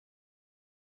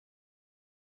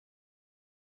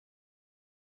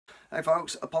Hey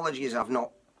folks, apologies I've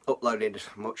not uploaded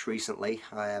much recently.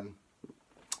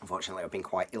 Unfortunately I've been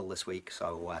quite ill this week,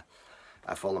 so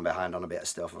I've fallen behind on a bit of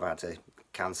stuff. I've had to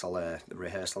cancel the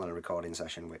rehearsal and a recording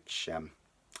session, which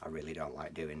I really don't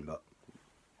like doing, but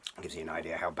it gives you an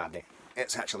idea how bad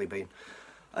it's actually been.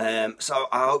 So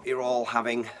I hope you've all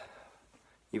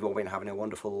been having a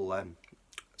wonderful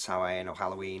Samhain or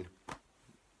Halloween,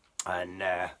 and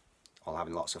all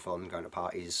having lots of fun, going to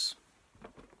parties,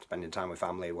 spending time with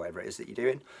family, whatever it is that you're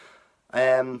doing.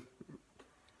 Yeah,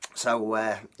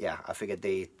 I figured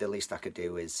the least I could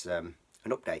do is an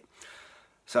update.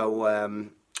 So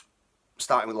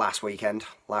starting with last weekend.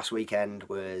 Last weekend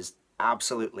was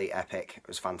absolutely epic. It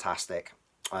was fantastic.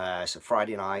 So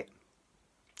Friday night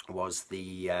was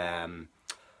the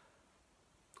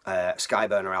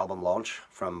Skyburner album launch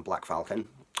from Black Falcon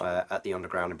at the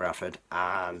Underground in Bradford,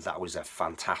 and that was a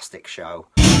fantastic show.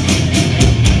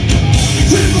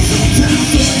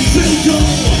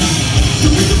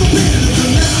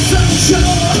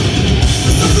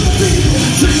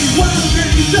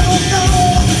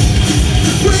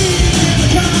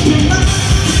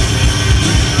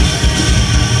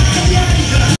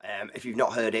 If you've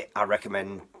not heard it, I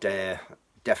recommend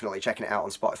definitely checking it out on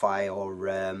Spotify or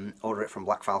order it from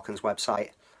Black Falcon's website.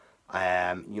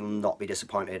 You'll not be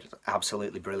disappointed.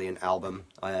 Absolutely brilliant album.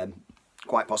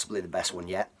 Quite possibly the best one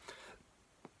yet.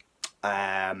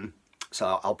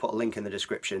 So I'll put a link in the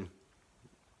description,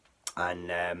 and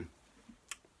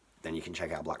then you can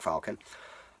check out Black Falcon.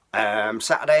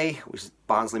 Saturday was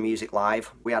Barnsley Music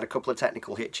Live. We had a couple of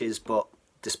technical hitches, but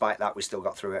despite that we still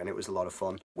got through it, and it was a lot of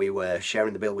fun. We were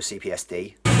sharing the bill with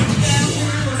CPSD.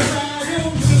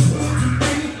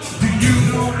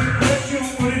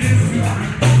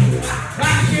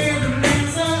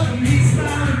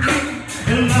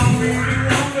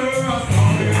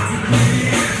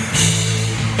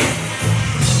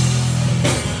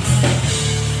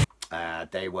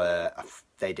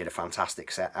 They did a fantastic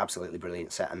set, absolutely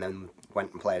brilliant set, and then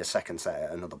went and played a second set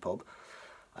at another pub.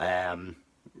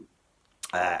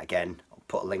 Again, I'll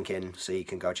put a link in so you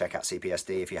can go check out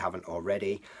CPSD if you haven't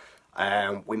already.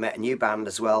 We met a new band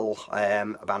as well,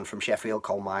 a band from Sheffield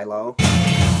called Milo.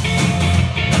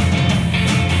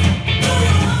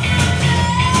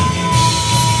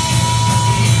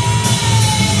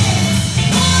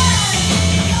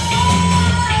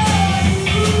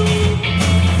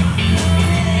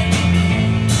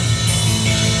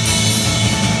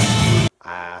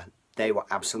 They were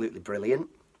absolutely brilliant,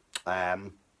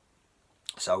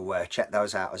 so check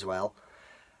those out as well.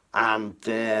 And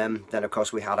then of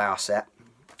course we had our set.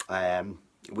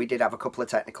 We did have a couple of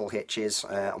technical hitches.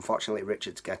 Unfortunately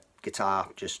Richard's guitar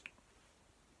just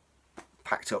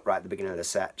packed up right at the beginning of the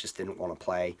set, just didn't want to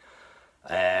play.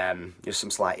 There's some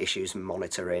slight issues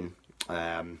monitoring,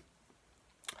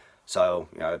 so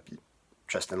you know,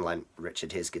 Tristan lent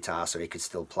Richard his guitar so he could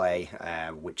still play,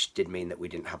 which did mean that we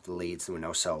didn't have the leads. There were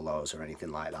no solos or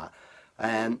anything like that.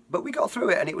 But we got through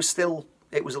it, and it was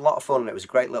a lot of fun. It was a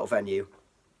great little venue.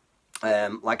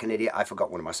 Like an idiot, I forgot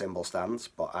one of my cymbal stands,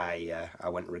 but I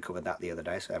went and recovered that the other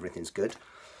day, so everything's good.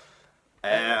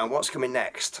 What's coming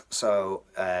next? So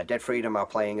Dead Freedom are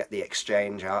playing at the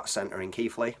Exchange Arts Centre in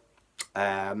Keighley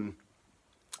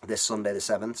this Sunday the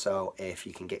 7th, so if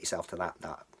you can get yourself to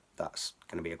that's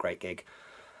going to be a great gig.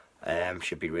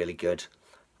 Should be really good.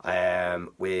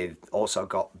 We've also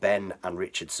got Ben and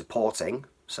Richard supporting,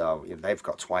 so you know, they've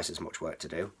got twice as much work to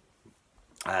do.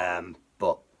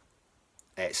 But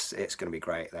it's going to be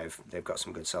great. They've got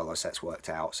some good solo sets worked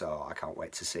out, so I can't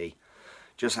wait to see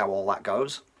just how all that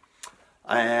goes.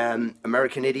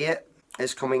 American Idiot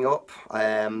is coming up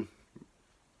at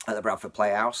the Bradford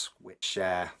Playhouse, which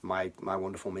my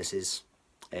wonderful missus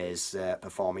is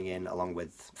performing in, along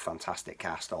with fantastic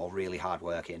cast, all really hard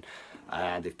working,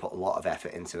 and they've put a lot of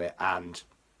effort into it. And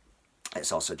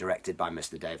it's also directed by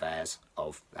Mr. Dave Ayres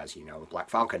of, as you know, Black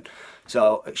Falcon.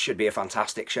 So it should be a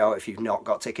fantastic show. If you've not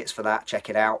got tickets for that, check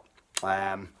it out.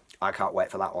 I can't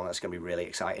wait for that one. That's going to be really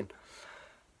exciting.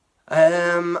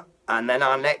 And then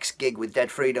our next gig with Dead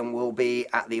Freedom will be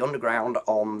at the Underground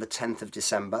on the 10th of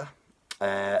December.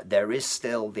 There is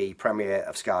still the premiere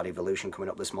of Scarred Evolution coming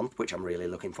up this month, which I'm really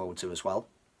looking forward to as well.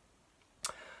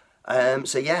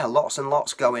 So yeah, lots and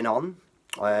lots going on.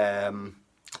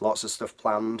 Lots of stuff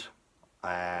planned.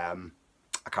 I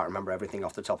can't remember everything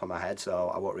off the top of my head,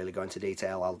 so I won't really go into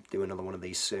detail. I'll do another one of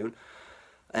these soon.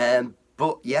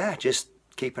 But yeah, just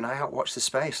keep an eye out, watch the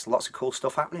space. Lots of cool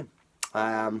stuff happening.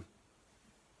 Until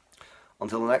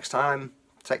the next time,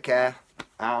 take care,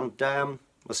 and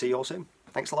we'll see you all soon.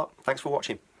 Thanks a lot. Thanks for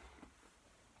watching.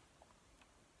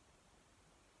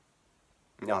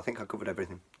 No, I think I covered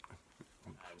everything.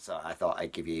 So I thought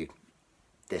I'd give you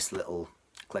this little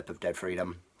clip of Dead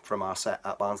Freedom from our set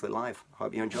at Barnsley Live.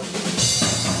 Hope you enjoyed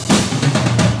it.